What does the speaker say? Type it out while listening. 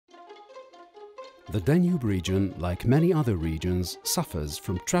The Danube region, like many other regions, suffers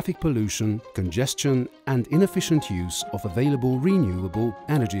from traffic pollution, congestion and inefficient use of available renewable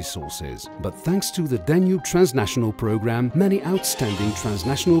energy sources. But thanks to the Danube Transnational Programme, many outstanding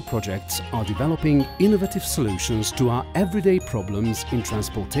transnational projects are developing innovative solutions to our everyday problems in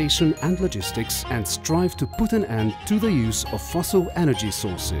transportation and logistics and strive to put an end to the use of fossil energy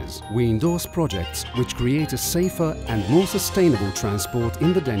sources. We endorse projects which create a safer and more sustainable transport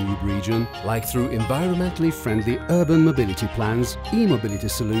in the Danube region, like through environmentally friendly urban mobility plans, e-mobility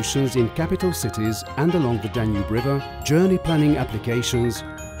solutions in capital cities and along the Danube River, journey planning applications,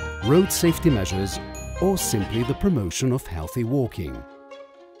 road safety measures, or simply the promotion of healthy walking.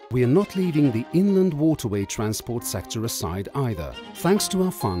 We are not leaving the inland waterway transport sector aside either. Thanks to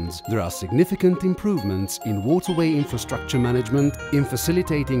our funds, there are significant improvements in waterway infrastructure management, in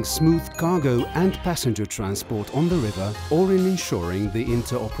facilitating smooth cargo and passenger transport on the river, or in ensuring the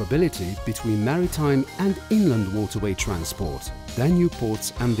interoperability between maritime and inland waterway transport. Danube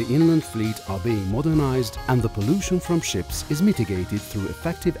ports and the inland fleet are being modernized and the pollution from ships is mitigated through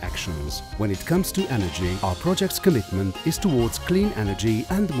effective actions. When it comes to energy, our project's commitment is towards clean energy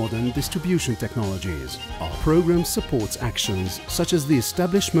and modern distribution technologies. Our program supports actions such as the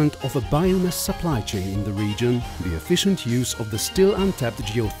establishment of a biomass supply chain in the region, the efficient use of the still untapped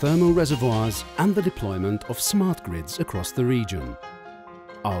geothermal reservoirs and the deployment of smart grids across the region.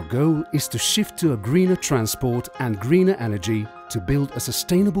 Our goal is to shift to a greener transport and greener energy to build a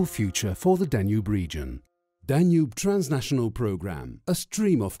sustainable future for the Danube region. Danube Transnational Programme, a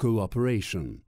stream of cooperation.